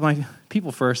better check with my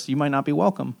people first. You might not be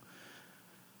welcome.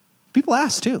 People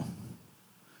ask too.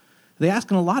 They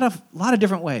ask in a lot of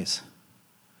different ways.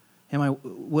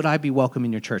 Would I be welcome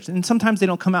in your church? And sometimes they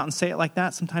don't come out and say it like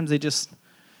that. Sometimes they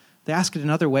ask it in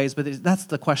other ways, but that's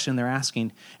the question they're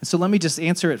asking. And so let me just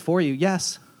answer it for you.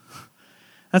 Yes,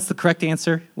 that's the correct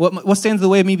answer. What stands in the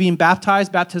way of me being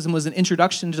baptized? Baptism was an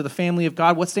introduction to the family of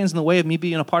God. What stands in the way of me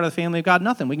being a part of the family of God?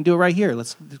 Nothing. We can do it right here.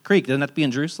 The creek. Doesn't have to be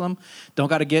in Jerusalem. Don't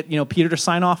got to get Peter to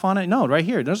sign off on it. No, right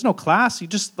here. There's no class.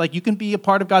 You can be a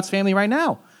part of God's family right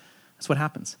now. That's what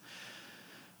happens.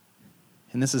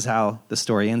 And this is how the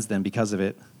story ends then because of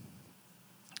it.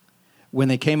 When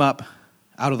they came up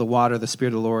out of the water, the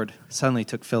Spirit of the Lord suddenly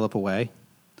took Philip away.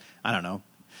 I don't know.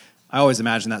 I always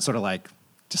imagine that sort of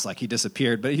just like he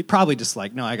disappeared, but he probably just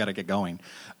no, I got to get going.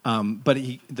 But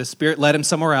the Spirit led him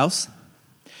somewhere else,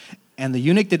 and the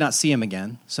eunuch did not see him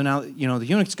again. So now, the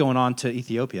eunuch's going on to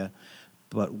Ethiopia,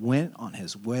 but went on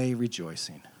his way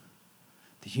rejoicing.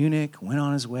 The eunuch went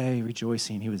on his way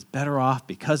rejoicing. He was better off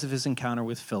because of his encounter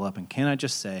with Philip. And can I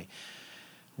just say,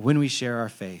 when we share our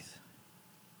faith,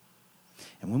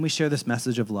 and when we share this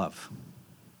message of love,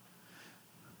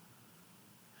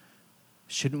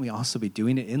 shouldn't we also be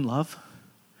doing it in love?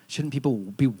 Shouldn't people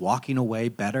be walking away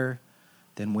better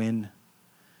than when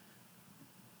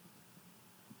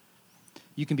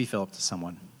you can be Philip to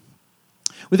someone?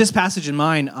 With this passage in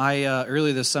mind, I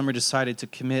earlier this summer decided to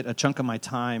commit a chunk of my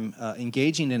time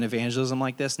engaging in evangelism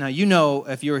like this. Now,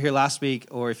 if you were here last week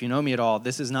or if you know me at all,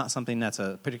 this is not something that's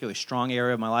a particularly strong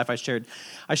area of my life. I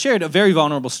shared a very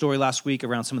vulnerable story last week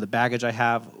around some of the baggage I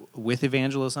have with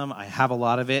evangelism. I have a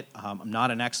lot of it. I'm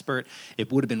not an expert.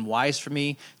 It would have been wise for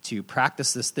me to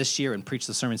practice this year and preach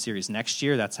the sermon series next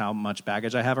year. That's how much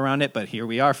baggage I have around it. But here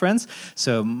we are, friends.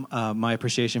 So my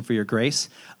appreciation for your grace.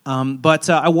 But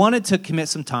I wanted to commit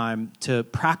some time to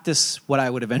practice what I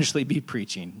would eventually be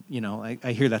preaching.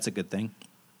 I hear that's a good thing.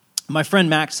 My friend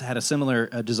Max had a similar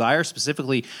desire,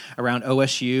 specifically around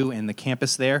OSU and the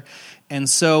campus there. And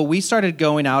so we started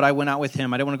going out. I went out with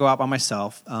him. I didn't want to go out by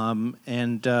myself.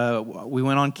 And we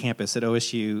went on campus at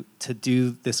OSU to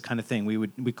do this kind of thing.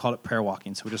 We called it prayer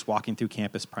walking. So we're just walking through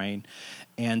campus praying.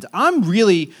 And I'm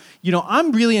really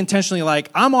intentionally like,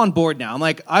 I'm on board now. I'm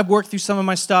like, I've worked through some of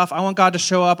my stuff. I want God to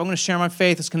show up. I'm going to share my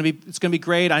faith. It's going to be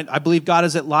great. I believe God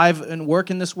is alive and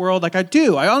work in this world. Like I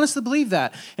do. I honestly believe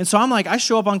that. And so I'm like, I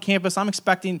show up on campus. I'm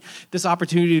expecting this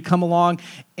opportunity to come along.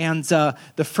 And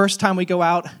the first time we go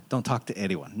out, don't talk to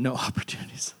anyone. No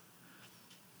opportunities.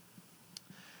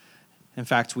 In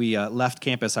fact, we left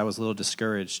campus. I was a little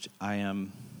discouraged. I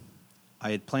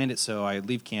had planned it so I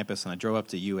leave campus and I drove up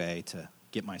to UA to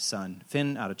get my son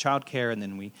Finn out of childcare, and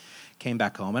then we came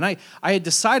back home. And I had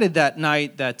decided that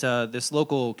night that this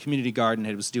local community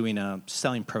garden was doing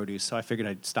selling produce, so I figured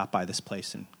I'd stop by this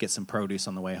place and get some produce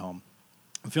on the way home.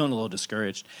 I'm feeling a little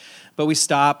discouraged, but we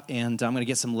stop, and I'm going to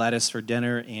get some lettuce for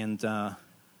dinner, and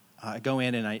I go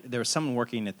in, and there was someone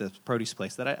working at the produce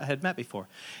place that I had met before,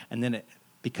 and then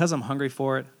because I'm hungry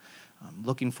for it, I'm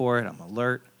looking for it, I'm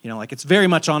alert, like it's very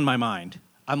much on my mind.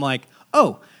 I'm like,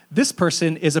 oh, this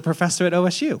person is a professor at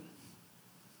OSU.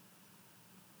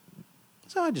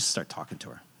 So I just start talking to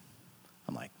her.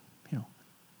 I'm like,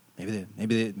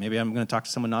 maybe I'm going to talk to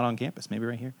someone not on campus, maybe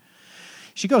right here.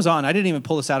 She goes on. I didn't even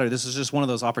pull this out of her. This was just one of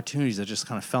those opportunities that just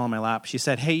kind of fell in my lap. She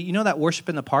said, hey, you know that worship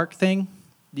in the park thing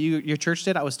your church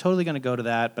did? I was totally going to go to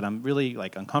that, but I'm really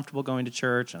uncomfortable going to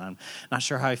church, and I'm not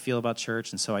sure how I feel about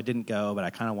church, and so I didn't go, but I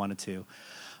kind of wanted to.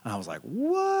 And I was like,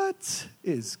 what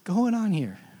is going on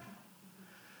here?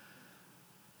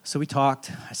 So we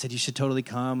talked. I said, you should totally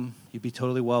come. You'd be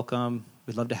totally welcome.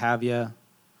 We'd love to have you.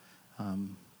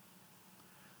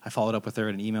 I followed up with her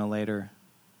in an email later,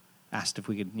 asked if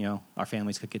we could, our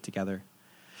families could get together.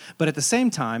 But at the same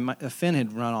time, Finn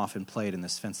had run off and played in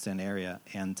this fenced-in area,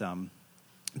 and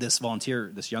this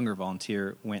younger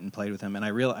volunteer, went and played with him, and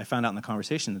I found out in the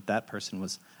conversation that person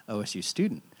was OSU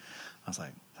student. I was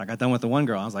like, I got done with the one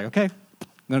girl. I was like, okay,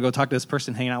 I'm going to go talk to this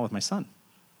person hanging out with my son.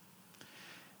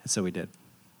 And so we did.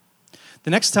 The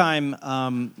next time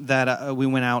that we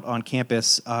went out on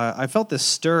campus, I felt this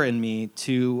stir in me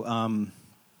to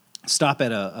stop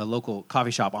at a local coffee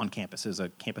shop on campus. It was a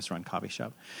campus-run coffee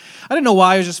shop. I didn't know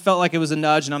why. I just felt like it was a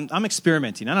nudge, and I'm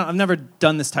experimenting. I've never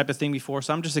done this type of thing before,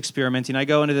 so I'm just experimenting. I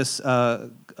go into this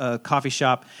coffee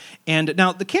shop, and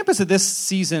now the campus of this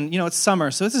season, it's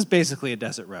summer, so this is basically a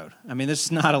desert road. I mean,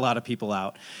 there's not a lot of people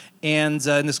out. And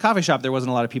in this coffee shop, there wasn't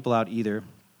a lot of people out either.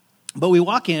 But we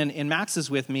walk in, and Max is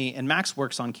with me, and Max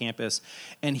works on campus,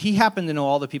 and he happened to know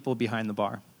all the people behind the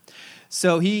bar.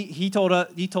 So he told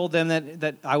them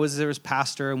that I was their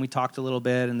pastor, and we talked a little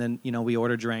bit, and then we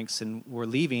ordered drinks, and we're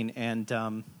leaving,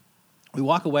 and we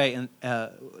walk away, and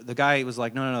the guy was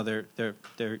like, no, they're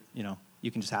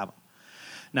you can just have them.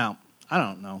 Now I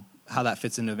don't know how that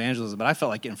fits into evangelism, but I felt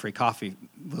like getting free coffee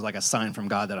was like a sign from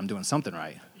God that I'm doing something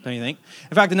right. Don't you think?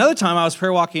 In fact, another time I was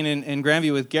prayer walking in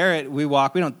Grandview with Garrett. We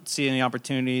don't see any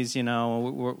opportunities,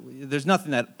 there's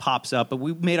nothing that pops up, but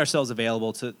we made ourselves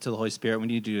available to the Holy Spirit. We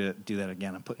need to do that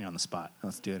again. I'm putting you on the spot.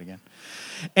 Let's do it again.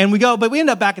 And we end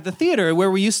up back at the theater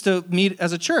where we used to meet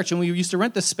as a church, and we used to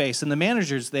rent this space, and the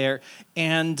manager's there,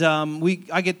 and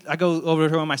I go over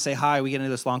to him, I say hi, we get into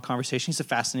this long conversation. He's a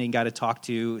fascinating guy to talk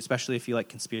to, especially if you like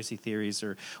conspiracy theories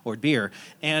or beer,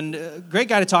 and great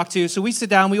guy to talk to. So we sit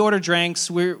down, we order drinks,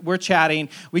 we're chatting,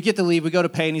 we get to leave, we go to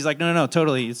pay, and he's like, no,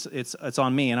 totally, it's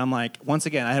on me. And I'm like, once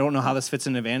again, I don't know how this fits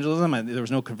into evangelism. There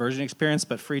was no conversion experience,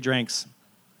 but free drinks.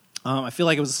 I feel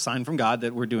like it was a sign from God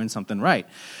that we're doing something right.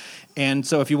 And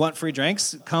so if you want free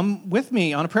drinks, come with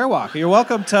me on a prayer walk. You're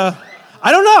welcome to,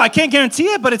 I don't know, I can't guarantee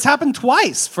it, but it's happened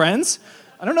twice, friends.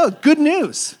 I don't know, good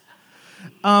news.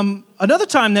 Another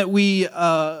time that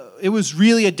it was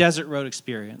really a desert road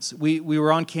experience. We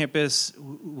were on campus.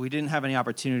 We didn't have any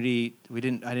opportunity.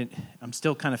 I'm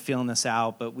still kind of feeling this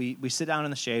out, but we sit down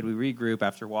in the shade. We regroup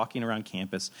after walking around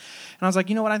campus. And I was like,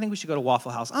 you know what? I think we should go to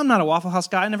Waffle House. I'm not a Waffle House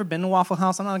guy. I've never been to Waffle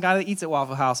House. I'm not a guy that eats at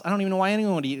Waffle House. I don't even know why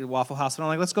anyone would eat at Waffle House. But I'm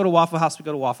like, let's go to Waffle House. We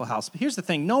go to Waffle House. But here's the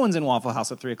thing. No one's in Waffle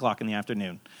House at 3 o'clock in the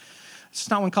afternoon. It's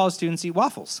just not when college students eat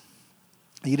waffles.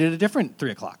 They eat at a different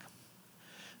 3 o'clock.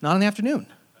 Not in the afternoon.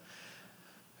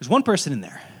 There's one person in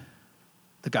there,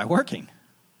 the guy working.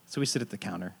 So we sit at the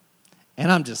counter,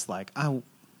 and I'm just like, I'm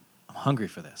hungry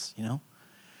for this,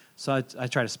 So I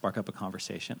try to spark up a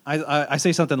conversation. I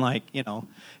say something like,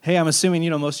 hey, I'm assuming,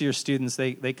 most of your students,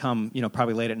 they come,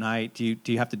 probably late at night. Do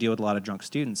you have to deal with a lot of drunk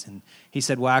students? And he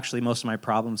said, well, actually, most of my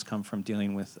problems come from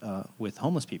dealing with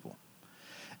homeless people.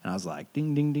 And I was like,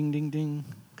 ding, ding, ding, ding, ding.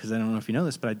 Because I don't know if you know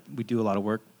this, but we do a lot of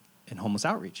work in homeless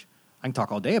outreach. I can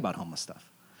talk all day about homeless stuff.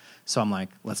 So I'm like,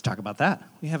 let's talk about that.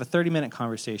 We have a 30-minute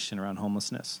conversation around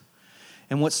homelessness.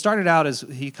 And what started out is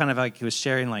he was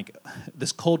sharing like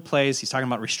this cold place. He's talking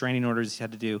about restraining orders he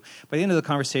had to do. By the end of the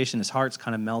conversation, his heart's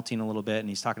kind of melting a little bit, and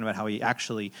he's talking about how he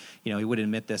actually, he wouldn't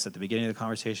admit this at the beginning of the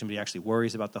conversation, but he actually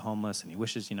worries about the homeless, and he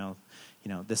wishes,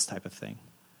 this type of thing.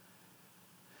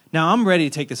 Now, I'm ready to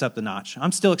take this up the notch.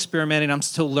 I'm still experimenting. I'm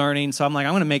still learning. So I'm like,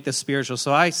 I'm going to make this spiritual.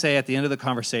 So I say at the end of the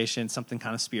conversation something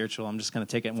kind of spiritual. I'm just going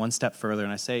to take it one step further.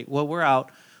 And I say, well, we're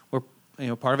out.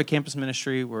 We're part of a campus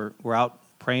ministry. We're out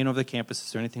praying over the campus.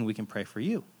 Is there anything we can pray for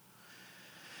you?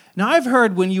 Now, I've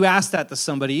heard when you ask that to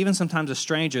somebody, even sometimes a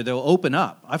stranger, they'll open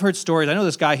up. I've heard stories. I know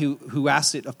this guy who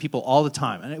asks it of people all the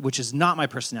time, which is not my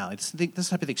personality. This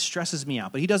type of thing stresses me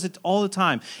out. But he does it all the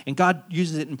time, and God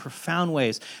uses it in profound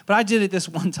ways. But I did it this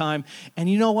one time, and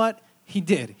you know what? He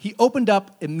did. He opened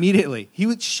up immediately.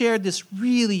 He shared this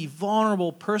really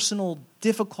vulnerable, personal,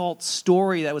 difficult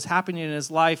story that was happening in his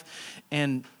life,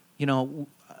 and,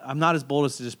 I'm not as bold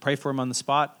as to just pray for him on the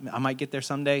spot. I might get there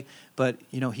someday. But,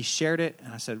 he shared it,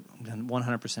 and I said, I'm going to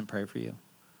 100% pray for you.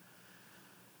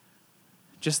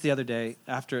 Just the other day,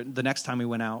 after the next time we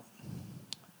went out,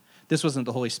 this wasn't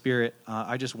the Holy Spirit.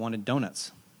 I just wanted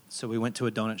donuts. So we went to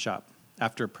a donut shop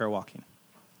after prayer walking.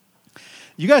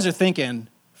 You guys are thinking,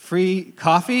 free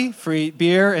coffee, free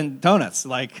beer, and donuts.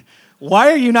 Like,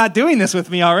 why are you not doing this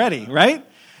with me already, right?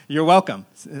 You're welcome.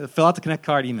 Fill out the Connect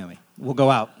card, email me. We'll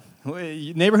go out.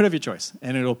 Neighborhood of your choice,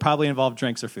 and it'll probably involve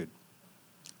drinks or food.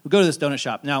 We go to this donut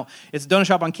shop. Now, it's a donut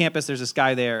shop on campus. There's this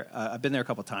guy there. I've been there a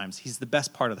couple times. He's the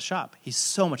best part of the shop. He's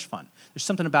so much fun. There's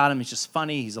something about him. He's just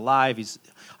funny. He's alive.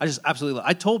 I just absolutely.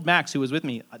 I told Max, who was with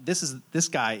me, this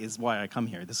guy is why I come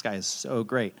here. This guy is so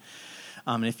great.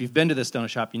 And if you've been to this donut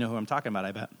shop, you know who I'm talking about,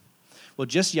 I bet. Well,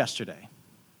 just yesterday,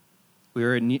 we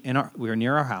were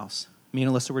near our house. Me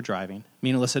and Alyssa were driving. Me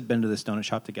and Alyssa had been to this donut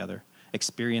shop together,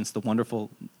 experienced this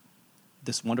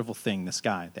wonderful thing, this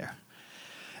guy there.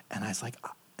 And I was like,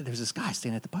 there's this guy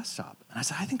standing at the bus stop. And I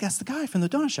said, I think that's the guy from the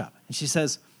donut shop. And she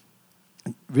says,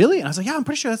 really? And I was like, yeah, I'm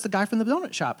pretty sure that's the guy from the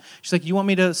donut shop. She's like, you want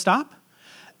me to stop?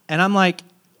 And I'm like,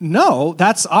 no,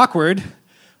 that's awkward.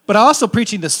 But I'm also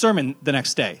preaching this sermon the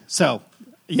next day. So,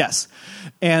 yes.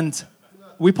 And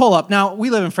we pull up. Now, we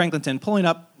live in Franklinton. Pulling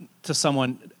up to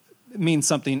someone means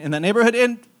something in that neighborhood.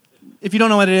 And if you don't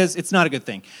know what it is, it's not a good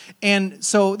thing. And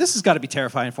so this has got to be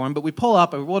terrifying for him. But we pull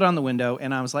up, and we roll down the window,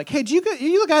 and I was like, hey, are you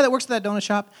the guy that works at that donut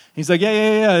shop? And he's like,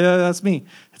 yeah, that's me.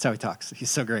 That's how he talks.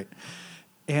 He's so great.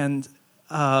 And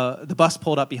the bus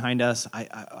pulled up behind us.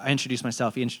 I introduced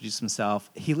myself. He introduced himself.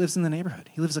 He lives in the neighborhood.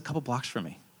 He lives a couple blocks from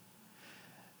me.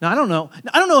 Now, I don't know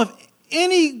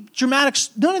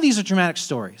if none of these are dramatic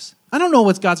stories. I don't know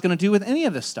what God's going to do with any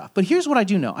of this stuff. But here's what I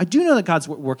do know. I do know that God's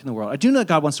working in the world. I do know that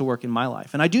God wants to work in my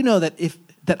life. And I do know that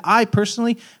I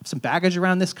personally have some baggage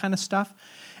around this kind of stuff.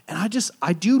 And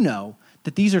I do know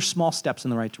that these are small steps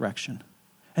in the right direction.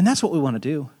 And that's what we want to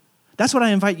do. That's what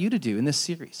I invite you to do in this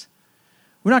series.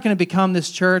 We're not going to become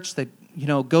this church that,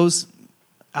 goes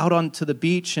out onto the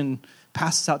beach and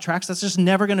passes out tracts. That's just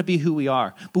never going to be who we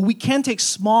are. But we can take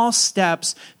small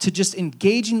steps to just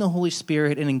engaging the Holy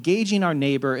Spirit and engaging our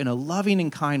neighbor in a loving and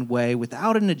kind way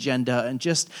without an agenda, and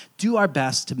just do our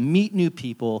best to meet new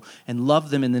people and love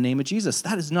them in the name of Jesus.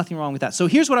 That is nothing wrong with that. So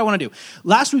here's what I want to do.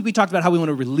 Last week we talked about how we want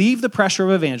to relieve the pressure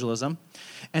of evangelism.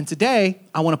 And today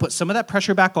I want to put some of that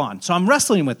pressure back on. So I'm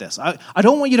wrestling with this. I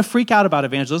don't want you to freak out about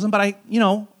evangelism, but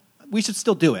we should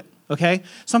still do it. Okay?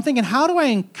 So I'm thinking, how do I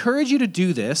encourage you to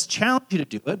do this, challenge you to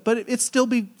do it, but it still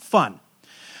be fun?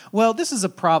 Well, this is a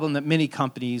problem that many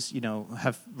companies,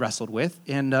 have wrestled with.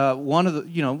 And one of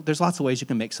the, there's lots of ways you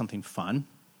can make something fun.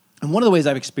 And one of the ways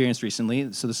I've experienced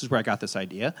recently, so this is where I got this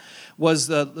idea, was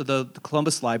the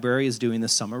Columbus Library is doing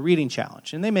this summer reading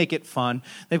challenge. And they make it fun.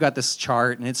 They've got this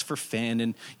chart, and it's for Finn.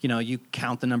 And, you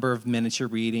count the number of minutes you're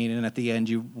reading, and at the end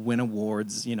you win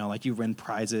awards, like you win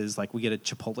prizes, like we get a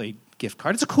Chipotle gift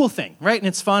card. It's a cool thing, right? And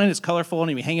it's fun, and it's colorful,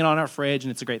 and we hang it on our fridge,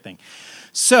 and it's a great thing.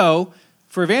 So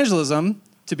for evangelism,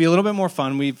 to be a little bit more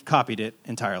fun, we've copied it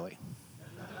entirely.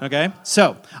 Okay?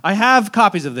 So I have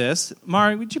copies of this.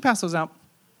 Mari, would you pass those out?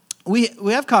 We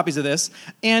have copies of this,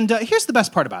 and here's the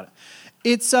best part about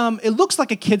it. It looks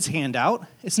like a kid's handout.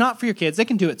 It's not for your kids. They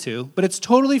can do it too, but it's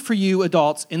totally for you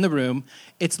adults in the room.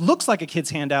 It looks like a kid's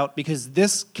handout because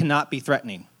this cannot be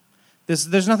threatening.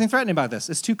 There's nothing threatening about this.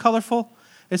 It's too colorful.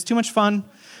 It's too much fun.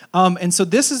 And so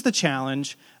this is the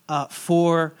challenge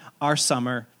for our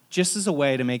summer, just as a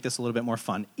way to make this a little bit more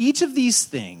fun. Each of these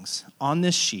things on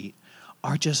this sheet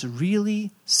are just really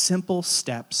simple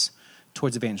steps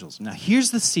towards evangelism. Now,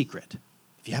 here's the secret.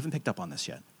 If you haven't picked up on this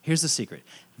yet, here's the secret.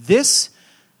 This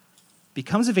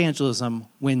becomes evangelism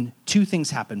when two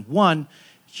things happen. One,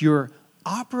 you're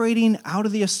operating out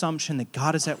of the assumption that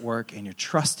God is at work and you're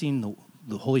trusting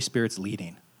the Holy Spirit's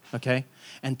leading, okay?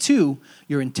 And two,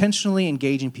 you're intentionally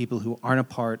engaging people who aren't a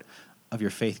part of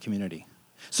your faith community.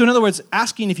 So in other words,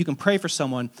 asking if you can pray for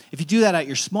someone, if you do that at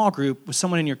your small group with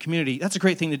someone in your community, that's a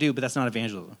great thing to do, but that's not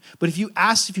evangelism. But if you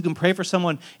ask if you can pray for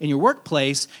someone in your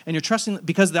workplace and you're trusting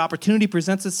because the opportunity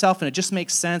presents itself and it just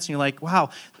makes sense and you're like, wow,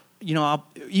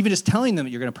 even just telling them that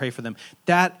you're going to pray for them,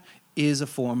 that is a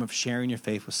form of sharing your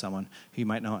faith with someone who you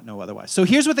might not know otherwise. So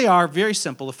here's what they are, very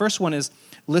simple. The first one is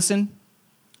listen,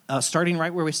 starting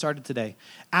right where we started today.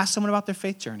 Ask someone about their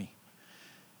faith journey.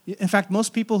 In fact,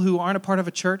 most people who aren't a part of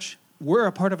a church were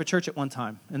a part of a church at one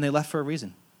time, and they left for a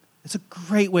reason. It's a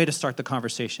great way to start the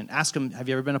conversation. Ask them, have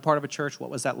you ever been a part of a church?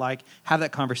 What was that like? Have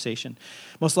that conversation.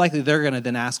 Most likely, they're going to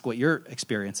then ask what your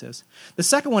experience is. The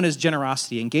second one is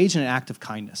generosity. Engage in an act of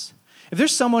kindness. If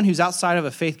there's someone who's outside of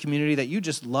a faith community that you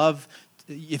just love,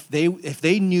 if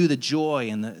they knew the joy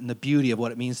and the beauty of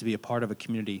what it means to be a part of a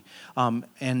community,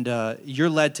 and you're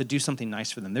led to do something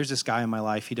nice for them. There's this guy in my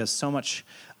life. He does so much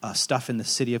stuff in the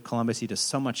city of Columbus. He does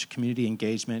so much community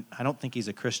engagement. I don't think he's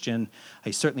a Christian.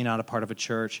 He's certainly not a part of a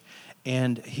church.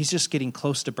 And he's just getting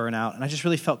close to burnout. And I just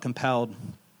really felt compelled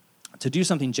to do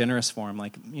something generous for him,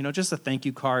 like, just a thank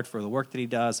you card for the work that he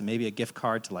does, and maybe a gift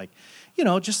card to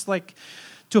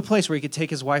to a place where he could take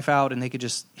his wife out and they could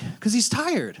just, because he's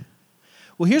tired.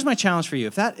 Well, here's my challenge for you.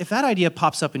 If that idea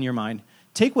pops up in your mind,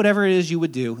 take whatever it is you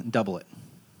would do and double it.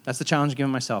 That's the challenge I'm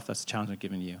giving myself. That's the challenge I'm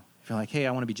giving you. If you're like, hey,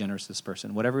 I want to be generous to this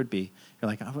person, whatever it be, you're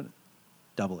like, I would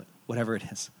double it, whatever it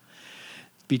is.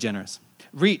 Be generous.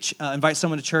 Reach, invite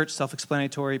someone to church,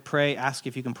 self-explanatory. Pray, ask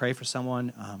if you can pray for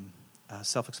someone.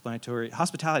 Self-explanatory.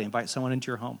 Hospitality, invite someone into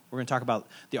your home. We're going to talk about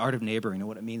the art of neighboring and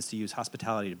what it means to use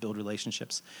hospitality to build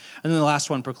relationships. And then the last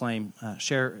one, proclaim.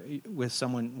 Share with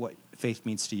someone what faith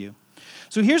means to you.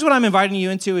 So here's what I'm inviting you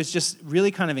into is just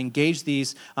really kind of engage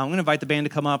these. I'm going to invite the band to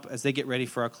come up as they get ready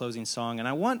for our closing song. And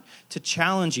I want to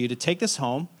challenge you to take this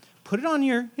home, put it on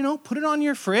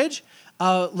your fridge,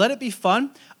 let it be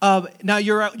fun. Now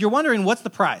you're wondering what's the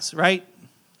prize, right?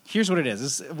 Here's what it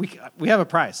is. We have a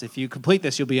prize. If you complete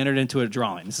this, you'll be entered into a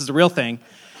drawing. This is a real thing.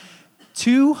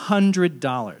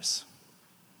 $200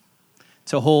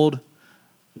 to hold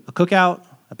a cookout,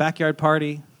 a backyard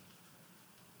party,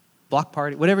 block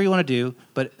party, whatever you want to do,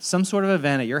 but some sort of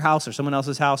event at your house or someone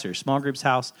else's house or your small group's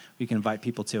house, you can invite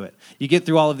people to it. You get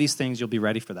through all of these things, you'll be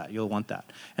ready for that. You'll want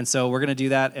that. And so we're going to do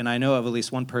that, and I know of at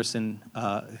least one person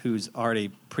who's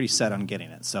already pretty set on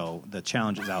getting it, so the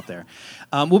challenge is out there.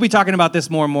 We'll be talking about this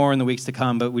more and more in the weeks to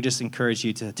come, but we just encourage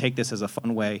you to take this as a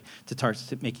fun way to start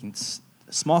making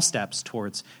small steps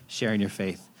towards sharing your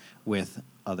faith with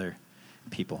other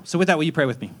people. So with that, will you pray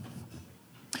with me?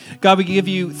 God, we give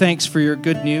you thanks for your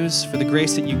good news, for the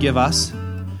grace that you give us.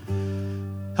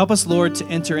 Help us, Lord, to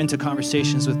enter into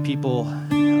conversations with people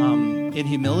in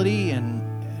humility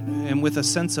and with a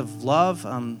sense of love.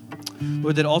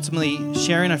 Lord, that ultimately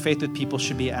sharing our faith with people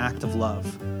should be an act of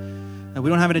love. And we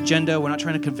don't have an agenda. We're not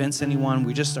trying to convince anyone.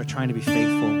 We just are trying to be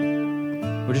faithful.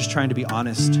 We're just trying to be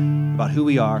honest about who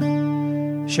we are,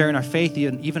 sharing our faith,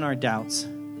 even our doubts.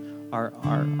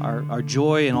 Our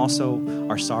joy and also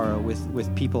our sorrow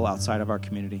with people outside of our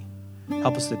community.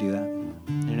 Help us to do that.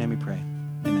 In your name we pray.